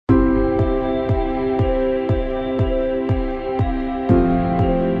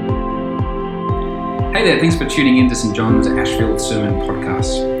Hey there, thanks for tuning in to St John's Ashfield Sermon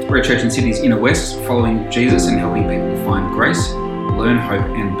Podcast. We're a church in Sydney's inner west, following Jesus and helping people find grace, learn hope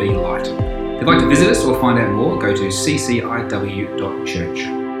and be light. If you'd like to visit us or find out more, go to cciw.church.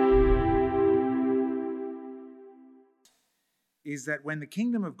 Is that when the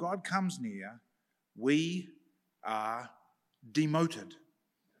kingdom of God comes near, we are demoted,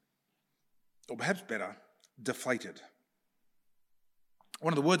 or perhaps better, deflated.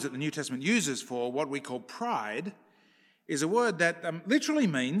 One of the words that the New Testament uses for what we call pride is a word that literally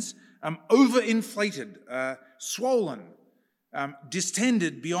means overinflated, swollen,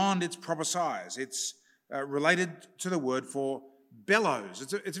 distended beyond its proper size. It's related to the word for bellows.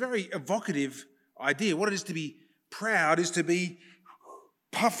 It's a very evocative idea. What it is to be proud is to be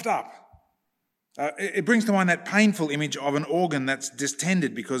puffed up. It brings to mind that painful image of an organ that's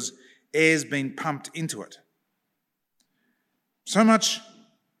distended because air's been pumped into it. So much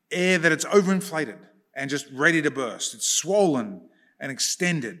air that it's overinflated and just ready to burst. It's swollen and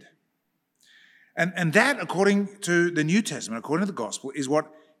extended. And that, according to the New Testament, according to the gospel, is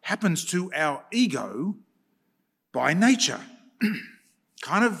what happens to our ego by nature.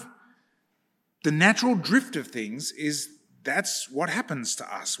 Kind of the natural drift of things is that's what happens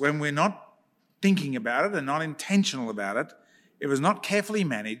to us when we're not thinking about it and not intentional about it. If it's not carefully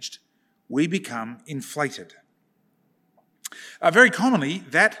managed, we become inflated. Very commonly,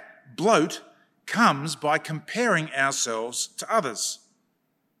 that bloat comes by comparing ourselves to others.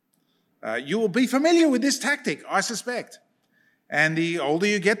 You will be familiar with this tactic, I suspect. And the older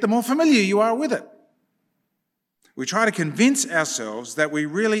you get, the more familiar you are with it. We try to convince ourselves that we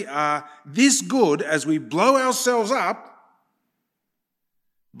really are this good as we blow ourselves up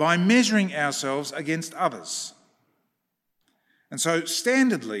by measuring ourselves against others. And so,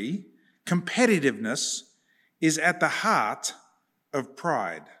 standardly, competitiveness is at the heart of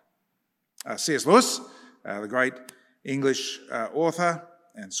pride. C.S. Lewis, the great English author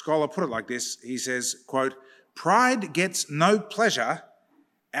and scholar, put it like this. He says, quote, "Pride gets no pleasure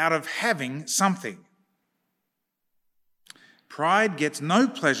out of having something. Pride gets no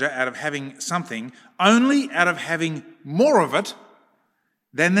pleasure out of having something, only out of having more of it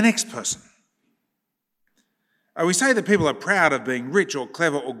than the next person." We say that people are proud of being rich or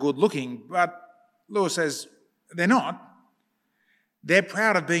clever or good looking, but Lewis says they're not. They're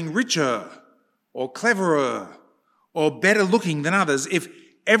proud of being richer or cleverer or better looking than others. If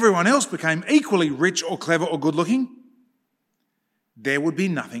everyone else became equally rich or clever or good looking, there would be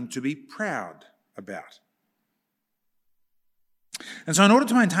nothing to be proud about. And so in order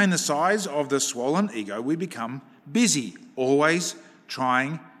to maintain the size of the swollen ego, we become busy, always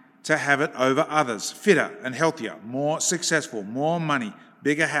trying to have it over others, fitter and healthier, more successful, more money,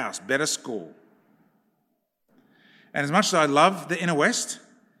 bigger house, better school. And as much as I love the inner west,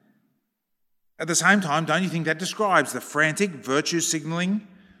 at the same time, don't you think that describes the frantic, virtue-signalling,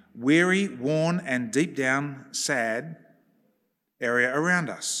 weary, worn, and deep down sad area around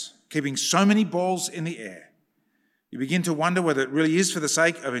us, keeping so many balls in the air? You begin to wonder whether it really is for the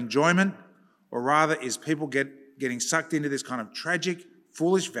sake of enjoyment, or rather is people getting sucked into this kind of tragic,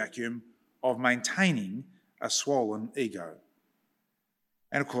 foolish vacuum of maintaining a swollen ego.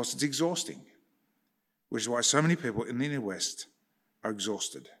 And of course, it's exhausting, which is why so many people in the inner west are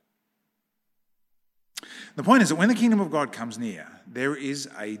exhausted. The point is that when the kingdom of God comes near, there is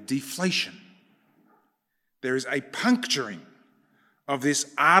a deflation. There is a puncturing of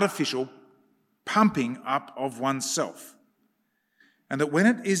this artificial pumping up of oneself. And that when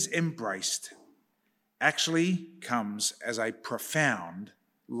it is embraced, actually comes as a profound,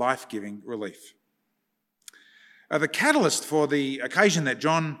 life-giving relief. The catalyst for the occasion that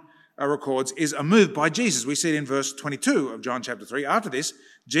John records is a move by Jesus. We see it in verse 22 of John chapter 3. After this,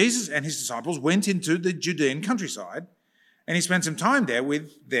 Jesus and his disciples went into the Judean countryside, and he spent some time there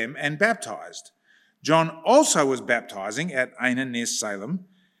with them and baptized. John also was baptizing at Aenon near Salem,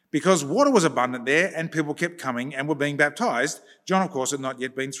 because water was abundant there and people kept coming and were being baptized. John, of course, had not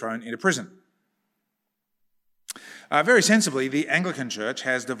yet been thrown into prison. Very sensibly, the Anglican Church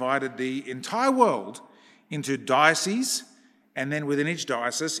has divided the entire world into dioceses, and then within each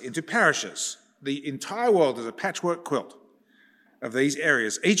diocese into parishes. The entire world is a patchwork quilt of these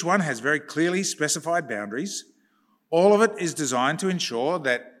areas. Each one has very clearly specified boundaries. All of it is designed to ensure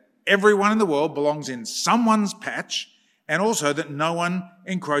that everyone in the world belongs in someone's patch, and also that no one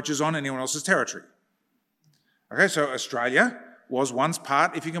encroaches on anyone else's territory. Okay, so Australia was once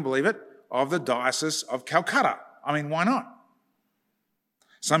part, if you can believe it, of the Diocese of Calcutta. I mean, why not?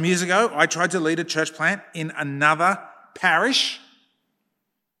 Some years ago, I tried to lead a church plant in another parish.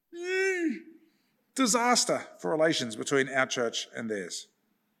 Disaster for relations between our church and theirs.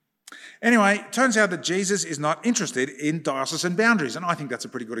 Anyway, it turns out that Jesus is not interested in diocesan boundaries, and I think that's a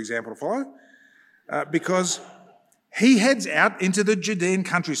pretty good example to follow, because he heads out into the Judean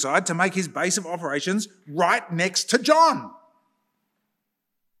countryside to make his base of operations right next to John.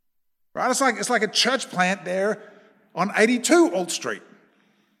 Right? It's like a church plant there on 82 Alt Street.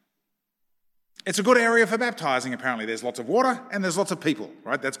 It's a good area for baptising, apparently. There's lots of water and there's lots of people,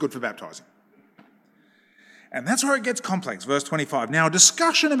 right? That's good for baptising. And that's where it gets complex. Verse 25. Now, a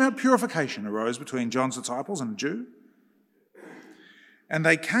discussion about purification arose between John's disciples and a Jew. And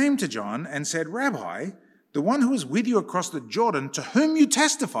they came to John and said, Rabbi, the one who was with you across the Jordan, to whom you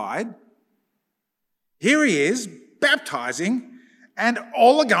testified, here he is, baptising, and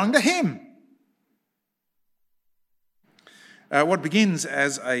all are going to him. What begins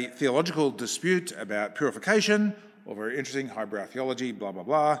as a theological dispute about purification, or very interesting highbrow theology, blah, blah,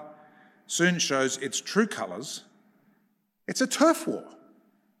 blah, soon shows its true colours. It's a turf war.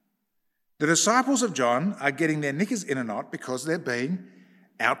 The disciples of John are getting their knickers in a knot because they're being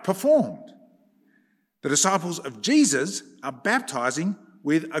outperformed. The disciples of Jesus are baptising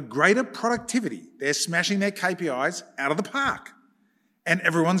with a greater productivity. They're smashing their KPIs out of the park, and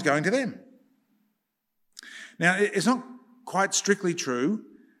everyone's going to them. Now, it's not quite strictly true.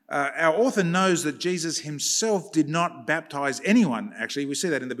 Our author knows that Jesus himself did not baptise anyone, actually. We see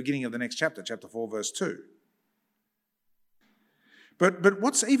that in the beginning of the next chapter, chapter 4, verse 2. But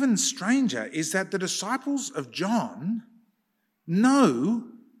what's even stranger is that the disciples of John know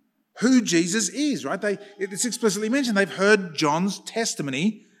who Jesus is, right? It's explicitly mentioned. They've heard John's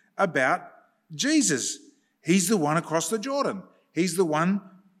testimony about Jesus. He's the one across the Jordan. He's the one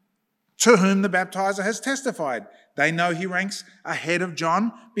to whom the baptizer has testified. They know he ranks ahead of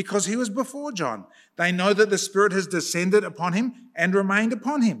John because he was before John. They know that the Spirit has descended upon him and remained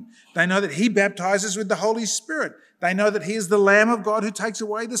upon him. They know that he baptizes with the Holy Spirit. They know that he is the Lamb of God who takes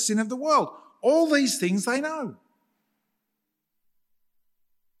away the sin of the world. All these things they know.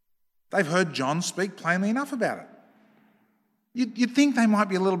 They've heard John speak plainly enough about it. You'd think they might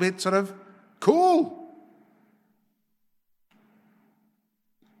be a little bit sort of cool.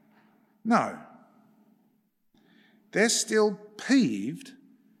 No. They're still peeved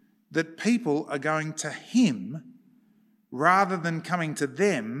that people are going to him rather than coming to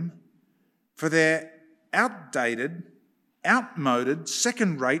them for their outdated, outmoded,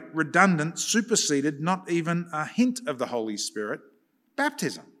 second-rate, redundant, superseded, not even a hint of the Holy Spirit,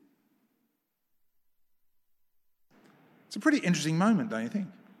 baptism. It's a pretty interesting moment, don't you think?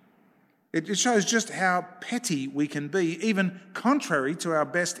 It shows just how petty we can be, even contrary to our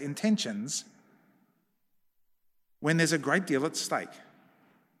best intentions, when there's a great deal at stake.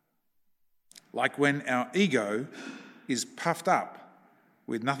 Like when our ego is puffed up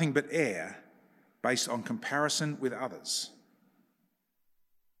with nothing but air based on comparison with others.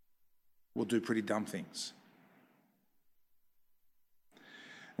 We'll do pretty dumb things.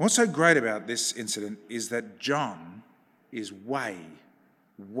 And what's so great about this incident is that John is way,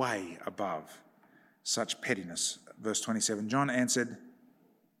 way above such pettiness. Verse 27, John answered,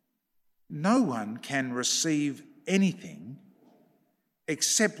 no one can receive anything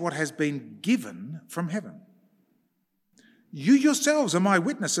except what has been given from heaven. You yourselves are my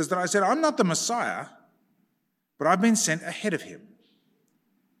witnesses that I said, I'm not the Messiah, but I've been sent ahead of him.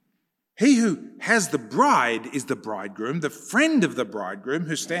 He who has the bride is the bridegroom. The friend of the bridegroom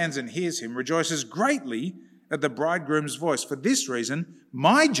who stands and hears him rejoices greatly at the bridegroom's voice. For this reason,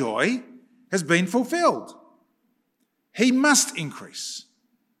 my joy has been fulfilled. He must increase,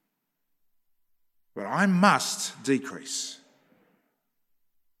 but I must decrease.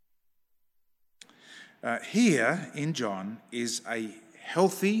 Here in John is a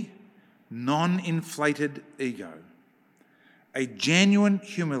healthy, non-inflated ego, a genuine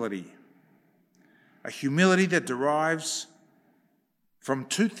humility, a humility that derives from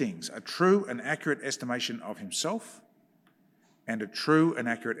two things: a true and accurate estimation of himself and a true and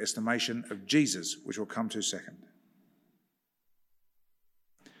accurate estimation of Jesus, which we'll come to second.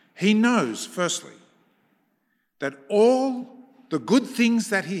 He knows, firstly, that all the good things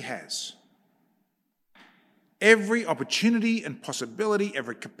that he has, every opportunity and possibility,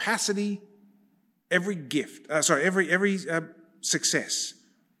 every capacity, every gift, every success,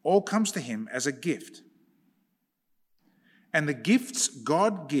 all comes to him as a gift. And the gifts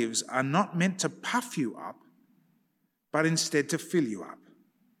God gives are not meant to puff you up, but instead to fill you up.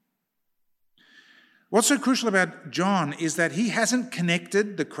 What's so crucial about John is that he hasn't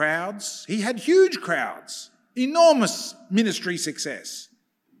connected the crowds. He had huge crowds, enormous ministry success.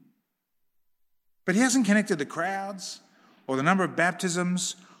 But he hasn't connected the crowds or the number of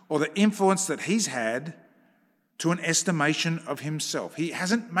baptisms or the influence that he's had to an estimation of himself. He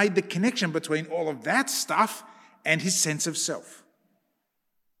hasn't made the connection between all of that stuff and his sense of self.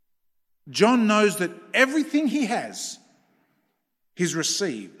 John knows that everything he has, he's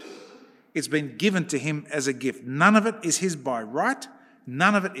received. It's been given to him as a gift. None of it is his by right.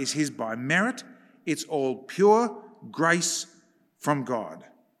 None of it is his by merit. It's all pure grace from God.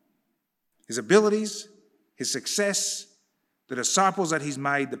 His abilities, his success, the disciples that he's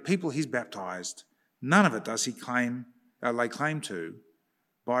made, the people he's baptized, none of it does he lay claim to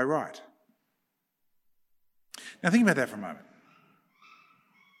by right. Now think about that for a moment.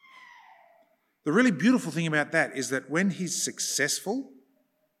 The really beautiful thing about that is that when he's successful,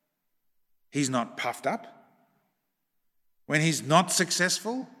 he's not puffed up. When he's not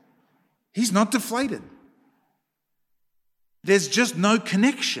successful, he's not deflated. There's just no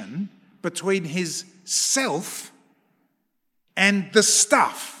connection between his self and the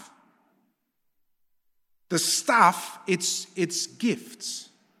stuff. The stuff, it's gifts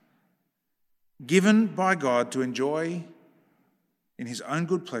given by God to enjoy in his own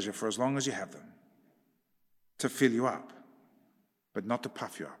good pleasure for as long as you have them, to fill you up, but not to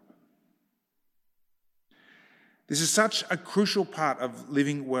puff you up. This is such a crucial part of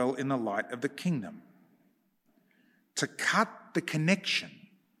living well in the light of the kingdom. To cut the connection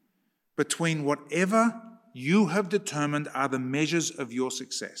between whatever you have determined are the measures of your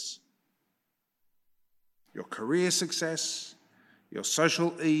success. Your career success, your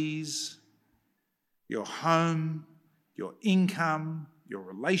social ease, your home, your income, your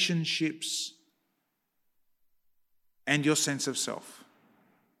relationships, and your sense of self.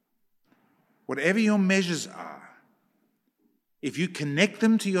 Whatever your measures are, if you connect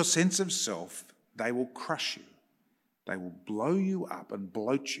them to your sense of self, they will crush you. They will blow you up and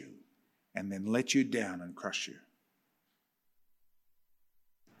bloat you and then let you down and crush you.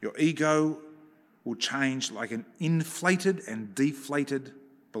 Your ego will change like an inflated and deflated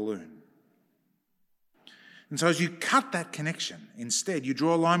balloon. And so as you cut that connection, instead you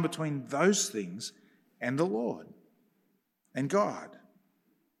draw a line between those things and the Lord and God.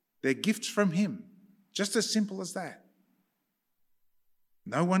 They're gifts from him, just as simple as that.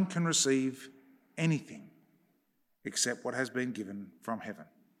 No one can receive anything except what has been given from heaven.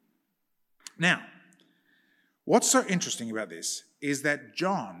 Now, what's so interesting about this is that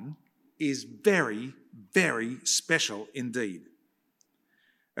John is very, very special indeed.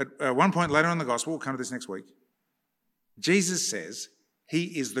 At one point later in the gospel, we'll come to this next week, Jesus says he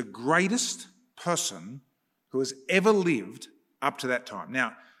is the greatest person who has ever lived up to that time.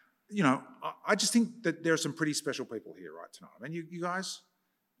 Now, you know, I just think that there are some pretty special people here right tonight. I mean, you guys,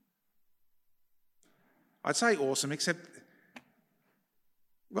 I'd say awesome, except,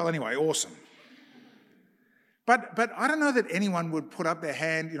 well, anyway, awesome. But I don't know that anyone would put up their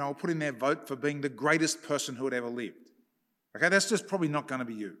hand, or put in their vote for being the greatest person who had ever lived. Okay, that's just probably not going to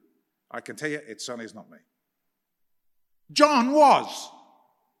be you. I can tell you, it certainly is not me. John was,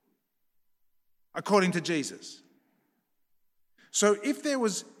 according to Jesus. So if there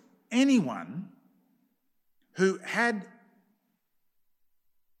was anyone who had,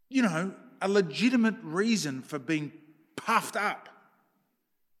 a legitimate reason for being puffed up,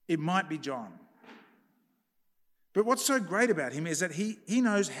 it might be John. But what's so great about him is that he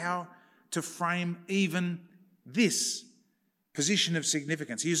knows how to frame even this position of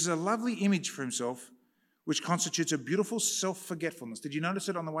significance. He uses a lovely image for himself, which constitutes a beautiful self-forgetfulness. Did you notice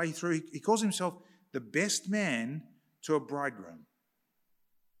it on the way through? He calls himself the best man to a bridegroom.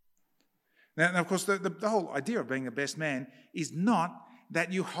 Now of course, the whole idea of being the best man is not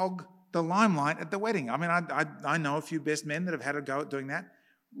that you hog the limelight at the wedding. I mean, I know a few best men that have had a go at doing that.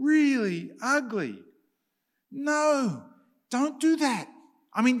 Really ugly. No, don't do that.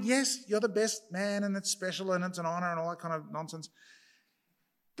 I mean, yes, you're the best man and it's special and it's an honour and all that kind of nonsense.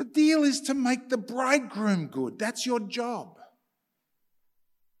 The deal is to make the bridegroom good. That's your job.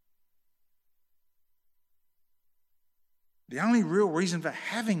 The only real reason for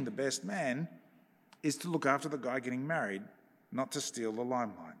having the best man is to look after the guy getting married, not to steal the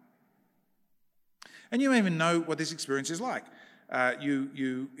limelight. And you may even know what this experience is like.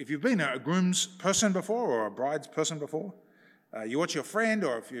 If you've been a groom's person before or a bride's person before, you watch your friend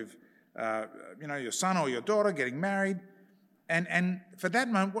or if you've, your son or your daughter getting married, and for that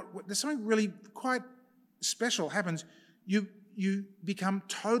moment, there's something really quite special happens. You become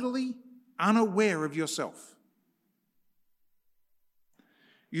totally unaware of yourself.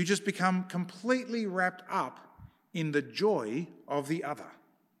 You just become completely wrapped up in the joy of the other.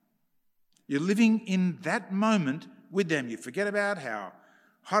 You're living in that moment with them. You forget about how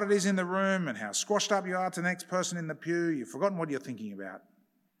hot it is in the room and how squashed up you are to the next person in the pew. You've forgotten what you're thinking about.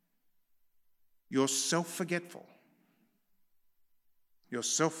 You're self-forgetful. You're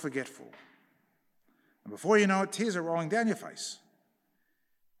self-forgetful. And before you know it, tears are rolling down your face.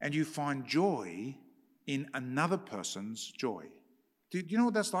 And you find joy in another person's joy. Do you know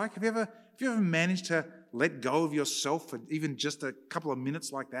what that's like? Have you ever managed to let go of yourself for even just a couple of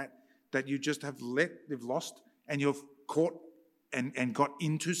minutes like that you just you've lost, and you've caught and got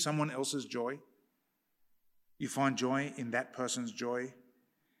into someone else's joy? You find joy in that person's joy.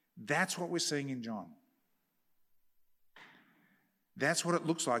 That's what we're seeing in John. That's what it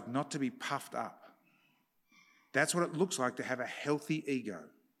looks like not to be puffed up. That's what it looks like to have a healthy ego.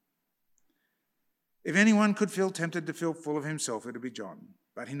 If anyone could feel tempted to feel full of himself, it would be John.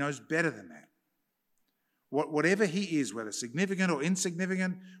 But he knows better than that. Whatever he is, whether significant or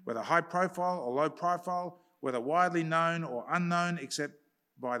insignificant, whether high profile or low profile, whether widely known or unknown, except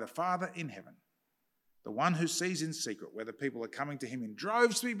by the Father in heaven, the one who sees in secret, whether people are coming to him in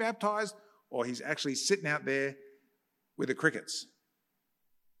droves to be baptized or he's actually sitting out there with the crickets.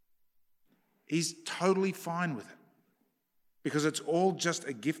 He's totally fine with it because it's all just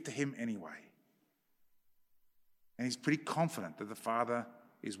a gift to him anyway. And he's pretty confident that the Father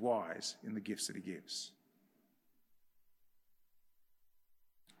is wise in the gifts that he gives.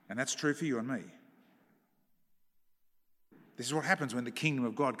 And that's true for you and me. This is what happens when the kingdom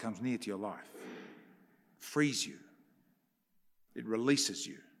of God comes near to your life. It frees you. It releases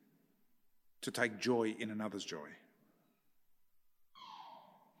you to take joy in another's joy.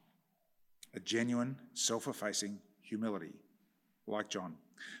 A genuine, self-effacing humility, like John.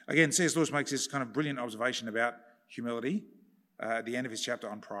 Again, C.S. Lewis makes this kind of brilliant observation about humility at the end of his chapter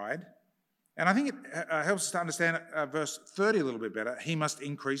on pride. And I think it helps us to understand verse 30 a little bit better. He must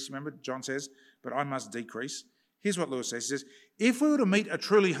increase, remember John says, but I must decrease. Here's what Lewis says. He says, if we were to meet a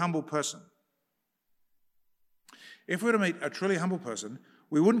truly humble person,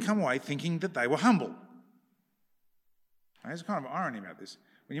 we wouldn't come away thinking that they were humble. There's a kind of irony about this.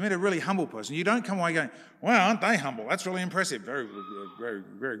 When you meet a really humble person, you don't come away going, well, aren't they humble? That's really impressive. Very, very,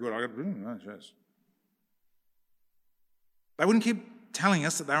 very good. Yes. They wouldn't keep telling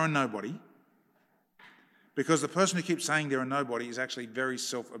us that they're a nobody, because the person who keeps saying they're a nobody is actually very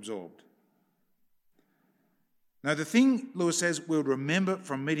self-absorbed. Now, the thing Lewis says we'll remember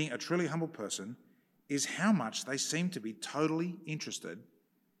from meeting a truly humble person is how much they seem to be totally interested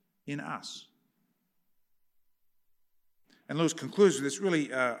in us. And Lewis concludes with this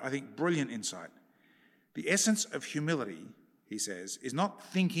really, I think, brilliant insight. The essence of humility, he says, is not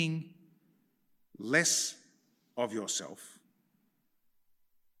thinking less of yourself.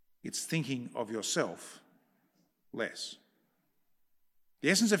 It's thinking of yourself less. The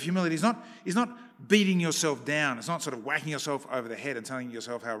essence of humility is not beating yourself down. It's not sort of whacking yourself over the head and telling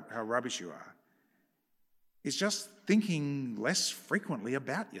yourself how rubbish you are. It's just thinking less frequently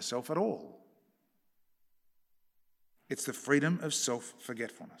about yourself at all. It's the freedom of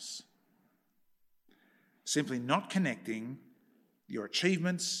self-forgetfulness. Simply not connecting your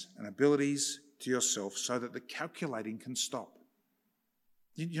achievements and abilities to yourself so that the calculating can stop.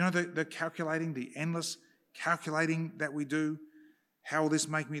 You know the calculating, the endless calculating that we do? How will this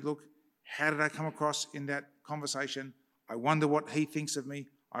make me look? How did I come across in that conversation? I wonder what he thinks of me.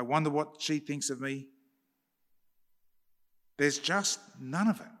 I wonder what she thinks of me. There's just none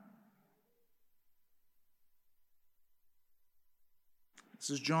of it. This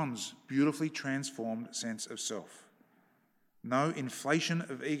is John's beautifully transformed sense of self. No inflation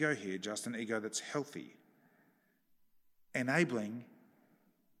of ego here, just an ego that's healthy, enabling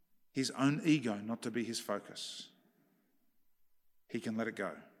his own ego not to be his focus. He can let it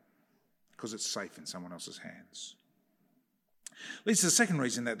go because it's safe in someone else's hands. Leads to the second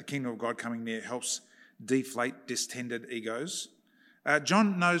reason that the kingdom of God coming near helps deflate distended egos.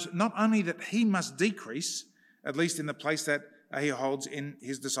 John knows not only that he must decrease, at least in the place that he holds in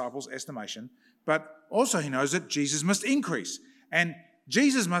his disciples' estimation, but also he knows that Jesus must increase. And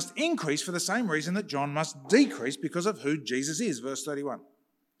Jesus must increase for the same reason that John must decrease, because of who Jesus is. Verse 31.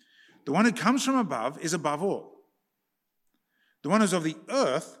 The one who comes from above is above all. The one who's of the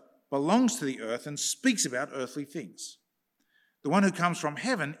earth belongs to the earth and speaks about earthly things. The one who comes from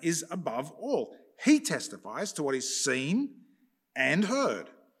heaven is above all. He testifies to what is seen and heard.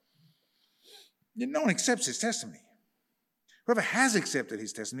 No one accepts his testimony. Whoever has accepted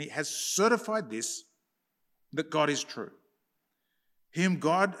his testimony has certified this, that God is true. He whom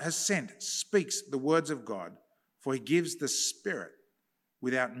God has sent speaks the words of God, for he gives the Spirit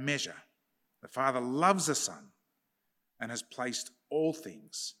without measure. The Father loves the Son and has placed all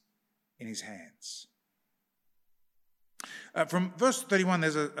things in his hands. From verse 31,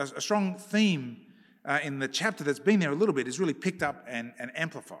 there's a strong theme in the chapter that's been there a little bit, is really picked up and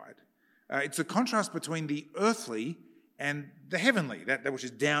amplified. It's the contrast between the earthly and the heavenly, that which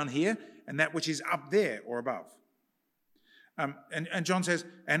is down here and that which is up there or above. And John says,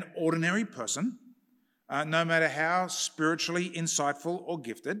 an ordinary person, no matter how spiritually insightful or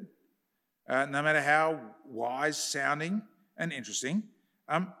gifted, no matter how wise sounding and interesting,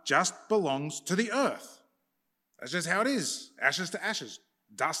 just belongs to the earth. That's just how it is. Ashes to ashes,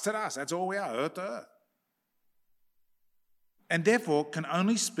 dust to dust. That's all we are, earth to earth. And therefore can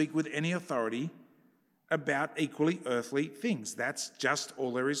only speak with any authority about equally earthly things. That's just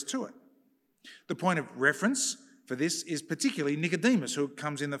all there is to it. The point of reference for this is particularly Nicodemus, who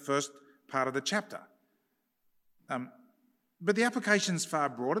comes in the first part of the chapter. But the application's far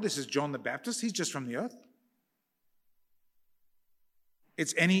broader. This is John the Baptist. He's just from the earth.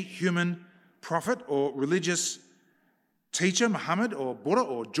 It's any human prophet or religious teacher, Muhammad or Buddha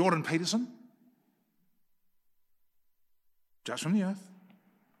or Jordan Peterson, just from the earth.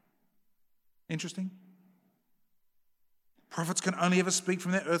 Interesting. Prophets can only ever speak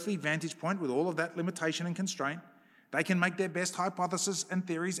from their earthly vantage point with all of that limitation and constraint. They can make their best hypotheses and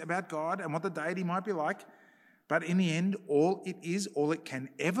theories about God and what the deity might be like, but in the end, all it can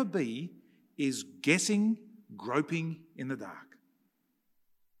ever be is guessing, groping in the dark.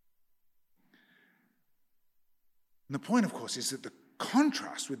 And the point, of course, is that the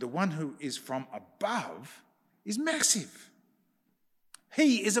contrast with the one who is from above is massive.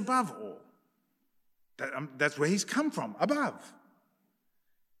 He is above all. That's where he's come from, above.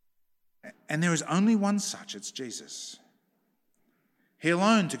 And there is only one such, it's Jesus. He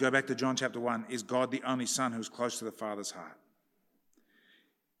alone, to go back to John chapter 1, is God the only Son who is close to the Father's heart.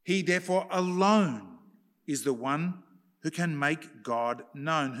 He, therefore, alone is the one who can make God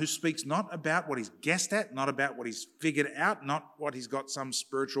known, who speaks not about what he's guessed at, not about what he's figured out, not what he's got some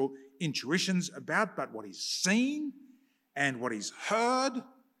spiritual intuitions about, but what he's seen and what he's heard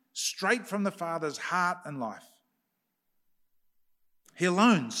straight from the Father's heart and life. He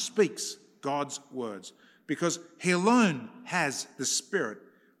alone speaks God's words because he alone has the Spirit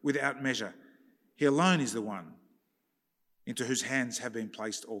without measure. He alone is the one into whose hands have been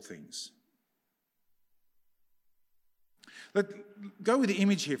placed all things. Let's go with the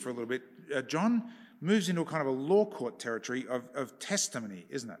image here for a little bit. John moves into a kind of a law court territory of testimony,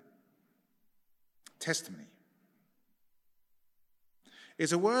 isn't it? Testimony.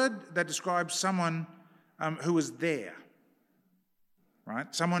 It's a word that describes someone who was there,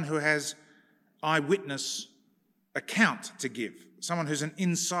 right? Someone who has eyewitness account to give, someone who's an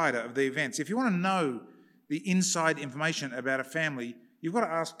insider of the events. If you want to know the inside information about a family, you've got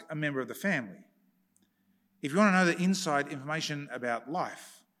to ask a member of the family. If you want to know the inside information about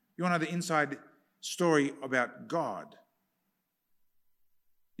life, you want to know the inside story about God,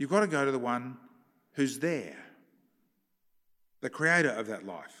 you've got to go to the one who's there, the creator of that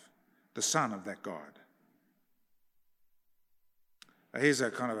life, the Son of that God. Here's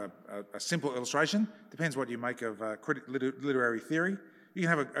a kind of a simple illustration. Depends what you make of literary theory. You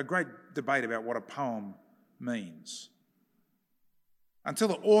can have a great debate about what a poem means, until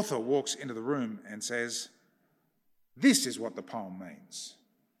the author walks into the room and says, this is what the poem means.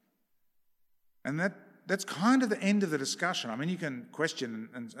 And that's kind of the end of the discussion. I mean, you can question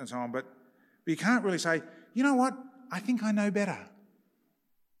and so on, but you can't really say, you know what, I think I know better.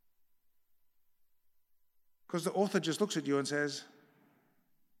 Because the author just looks at you and says,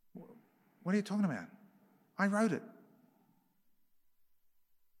 what are you talking about? I wrote it.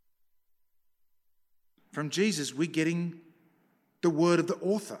 From Jesus, we're getting the word of the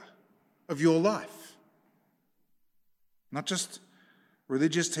author of your life. Not just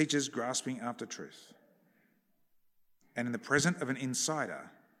religious teachers grasping after truth. And in the presence of an insider,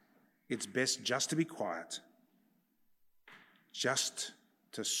 it's best just to be quiet, just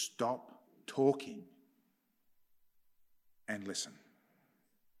to stop talking and listen.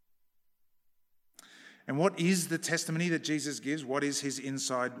 And what is the testimony that Jesus gives? What is his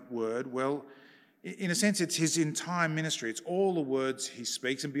inside word? Well, in a sense, it's his entire ministry. It's all the words he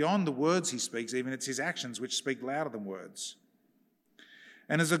speaks, and beyond the words he speaks, even it's his actions which speak louder than words.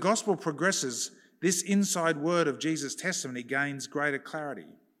 And as the gospel progresses, this inside word of Jesus' testimony gains greater clarity.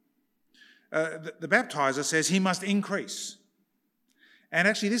 The baptizer says he must increase. And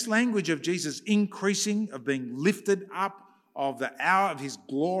actually, this language of Jesus increasing, of being lifted up, of the hour of his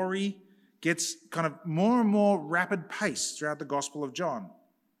glory, gets kind of more and more rapid pace throughout the Gospel of John.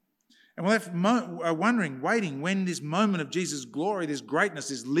 And we're left waiting when this moment of Jesus' glory, this greatness,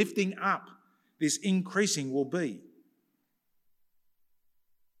 this lifting up, this increasing will be.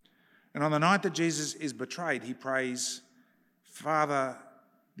 And on the night that Jesus is betrayed, he prays, Father,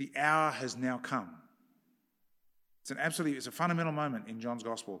 the hour has now come. It's a fundamental moment in John's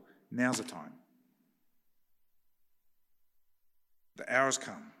Gospel. Now's the time. The hour has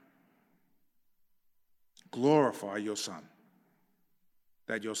come. Glorify your Son,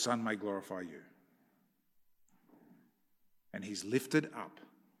 that your Son may glorify you. And he's lifted up.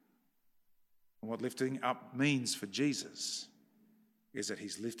 And what lifting up means for Jesus is that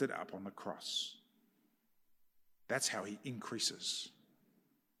he's lifted up on the cross. That's how he increases.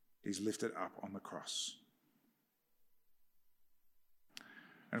 He's lifted up on the cross.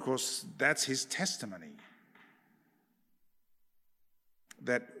 And of course, that's his testimony.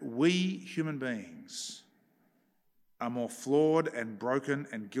 That we human beings are more flawed and broken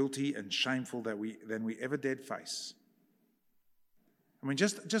and guilty and shameful than we ever dared face. I mean,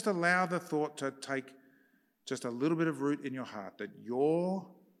 just allow the thought to take just a little bit of root in your heart that your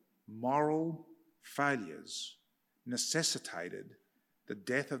moral failures necessitated the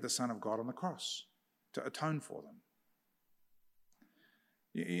death of the Son of God on the cross to atone for them.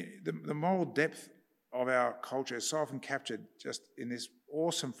 The moral depth of our culture is so often captured just in this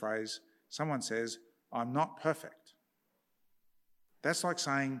awesome phrase. Someone says, "I'm not perfect." That's like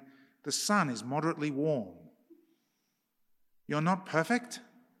saying the sun is moderately warm. You're not perfect.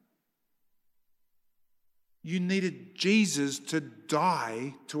 You needed Jesus to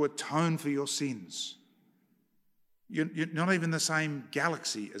die to atone for your sins. You're not even the same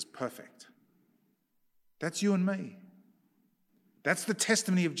galaxy as perfect. That's you and me. That's the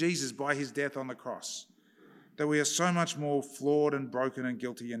testimony of Jesus by his death on the cross. That we are so much more flawed and broken and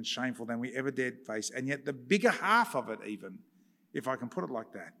guilty and shameful than we ever dared face. And yet the bigger half of it even, if I can put it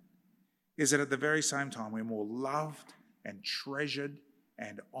like that, is that at the very same time we're more loved and treasured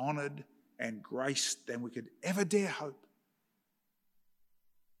and honoured and graced than we could ever dare hope.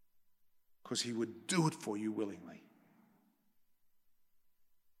 Because he would do it for you willingly.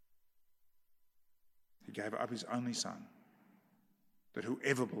 He gave up his only Son, that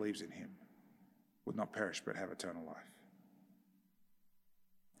whoever believes in him would not perish but have eternal life.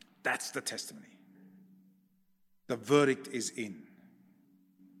 That's the testimony. The verdict is in.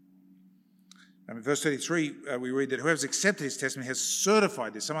 And in verse 33, we read that whoever's accepted his testimony has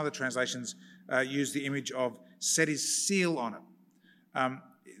certified this. Some other translations use the image of set his seal on it.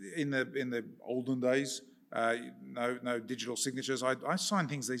 In the olden days, no digital signatures. I sign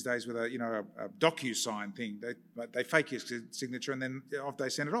things these days with a DocuSign thing. They fake your signature and then they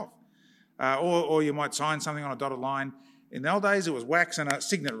send it off. Or you might sign something on a dotted line. In the old days, it was wax and a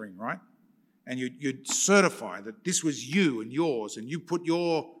signet ring, right? And you'd certify that this was you and yours, and you put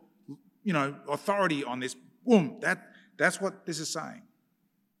your authority on this. Boom. That's what this is saying.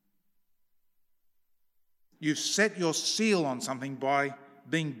 You've set your seal on something by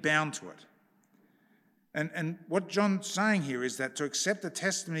being bound to it. And what John's saying here is that to accept the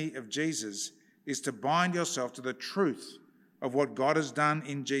testimony of Jesus is to bind yourself to the truth of what God has done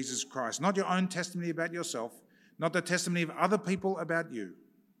in Jesus Christ. Not your own testimony about yourself, not the testimony of other people about you.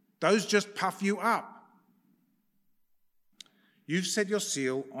 Those just puff you up. You've set your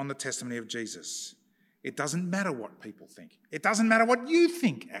seal on the testimony of Jesus. It doesn't matter what people think. It doesn't matter what you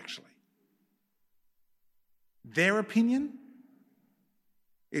think, actually. Their opinion,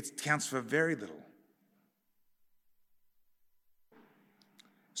 it counts for very little.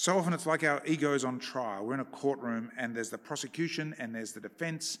 So often it's like our egos on trial. We're in a courtroom and there's the prosecution and there's the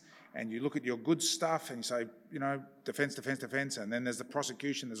defence, and you look at your good stuff and you say, defence, and then there's the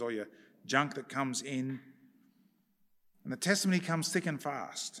prosecution, there's all your junk that comes in. And the testimony comes thick and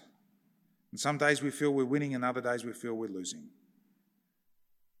fast. And some days we feel we're winning and other days we feel we're losing.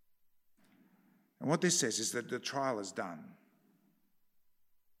 And what this says is that the trial is done.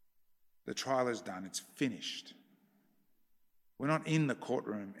 The trial is done. It's finished. We're not in the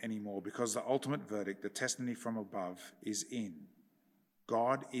courtroom anymore because the ultimate verdict, the testimony from above, is in.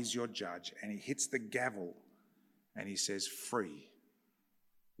 God is your judge, and he hits the gavel and he says, free,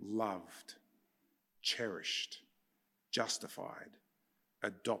 loved, cherished, justified,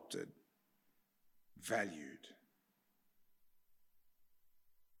 adopted, valued.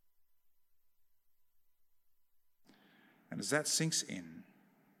 And as that sinks in,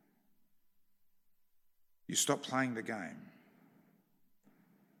 you stop playing the game.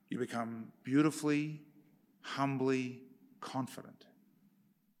 You become beautifully, humbly confident.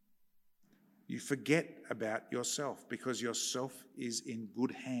 You forget about yourself because yourself is in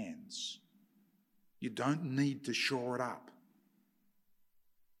good hands. You don't need to shore it up.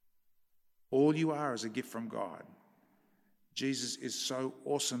 All you are is a gift from God. Jesus is so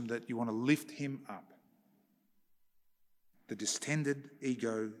awesome that you want to lift him up. The distended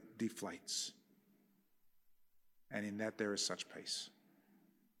ego deflates. And in that there is such peace.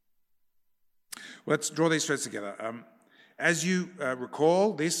 Let's draw these threads together. As you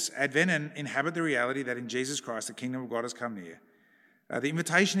recall this Advent and inhabit the reality that in Jesus Christ the kingdom of God has come near, the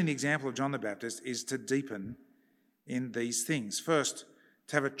invitation in the example of John the Baptist is to deepen in these things. First,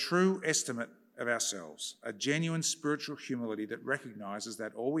 to have a true estimate of ourselves, a genuine spiritual humility that recognises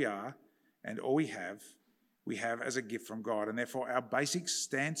that all we are and all we have as a gift from God, and therefore our basic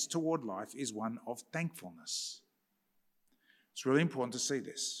stance toward life is one of thankfulness. It's really important to see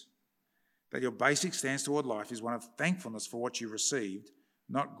this, that your basic stance toward life is one of thankfulness for what you received,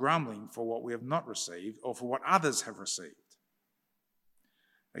 not grumbling for what we have not received or for what others have received.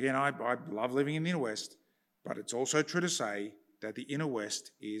 Again, I love living in the inner west, but it's also true to say that the inner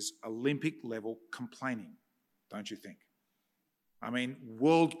west is Olympic level complaining, don't you think? I mean,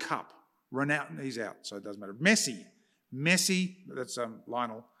 World Cup, Ronaldo, he's out, so it doesn't matter. Messi, that's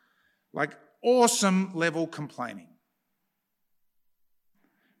Lionel, like awesome level complaining.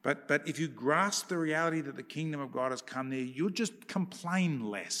 But if you grasp the reality that the kingdom of God has come near, you'll just complain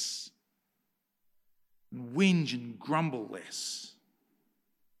less and whinge and grumble less.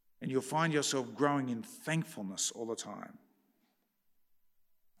 And you'll find yourself growing in thankfulness all the time.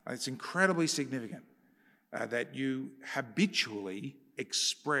 It's incredibly significant that you habitually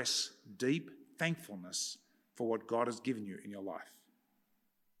express deep thankfulness for what God has given you in your life.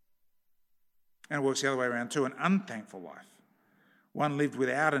 And it works the other way around too. An unthankful life, one lived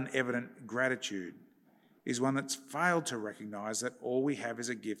without an evident gratitude, is one that's failed to recognise that all we have is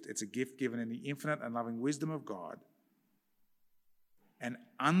a gift. It's a gift given in the infinite and loving wisdom of God. And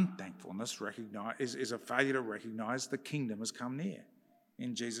unthankfulness is a failure to recognise the kingdom has come near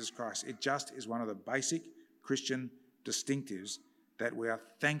in Jesus Christ. It just is one of the basic Christian distinctives that we are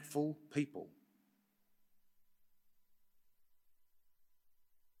thankful people.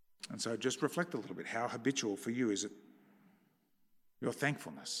 And so just reflect a little bit. How habitual for you is it? Your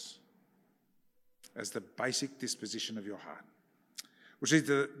thankfulness as the basic disposition of your heart. Which is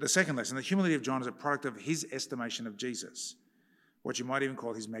the second lesson. The humility of John is a product of his estimation of Jesus. What you might even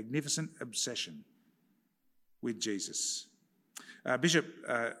call his magnificent obsession with Jesus.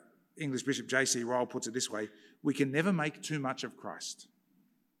 English Bishop J.C. Ryle puts it this way: we can never make too much of Christ.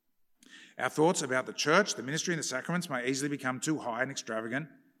 Our thoughts about the church, the ministry and the sacraments may easily become too high and extravagant,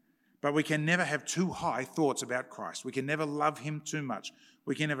 but we can never have too high thoughts about Christ. We can never love him too much.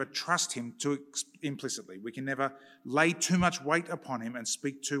 We can never trust him too implicitly. We can never lay too much weight upon him and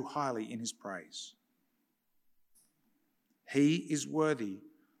speak too highly in his praise. He is worthy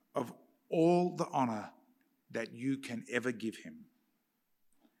of all the honour that you can ever give him.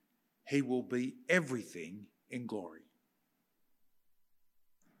 He will be everything in glory.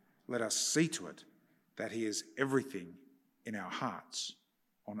 Let us see to it that he is everything in our hearts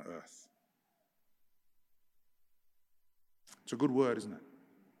on earth. It's a good word, isn't it?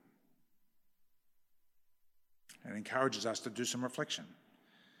 And it encourages us to do some reflection.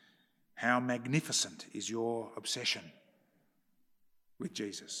 How magnificent is your obsession with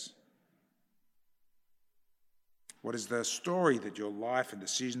Jesus? What is the story that your life and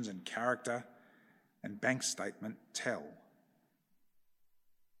decisions and character and bank statement tell?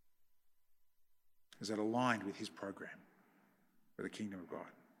 Is that aligned with his program for the kingdom of God?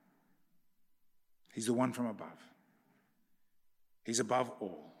 He's the one from above. He's above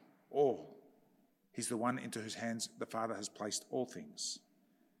all. He's the one into whose hands the Father has placed all things.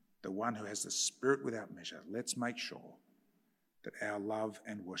 The one who has the Spirit without measure. Let's make sure that our love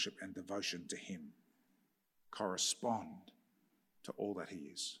and worship and devotion to him correspond to all that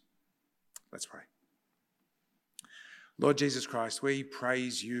he is. Let's pray. Lord Jesus Christ, we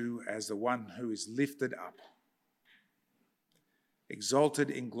praise you as the one who is lifted up, exalted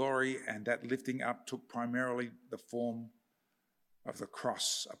in glory, and that lifting up took primarily the form of the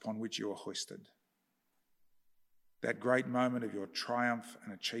cross upon which you were hoisted. That great moment of your triumph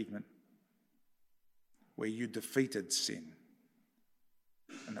and achievement where you defeated sin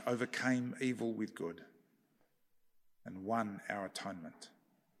and overcame evil with good and won our atonement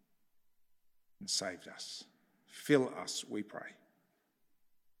and saved us. Fill us, we pray.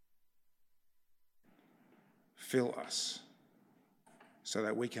 Fill us so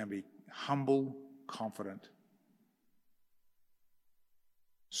that we can be humble, confident,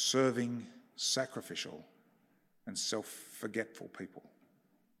 serving, sacrificial, and self-forgetful people,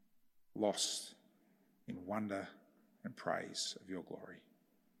 lost in wonder and praise of your glory.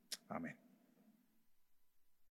 Amen.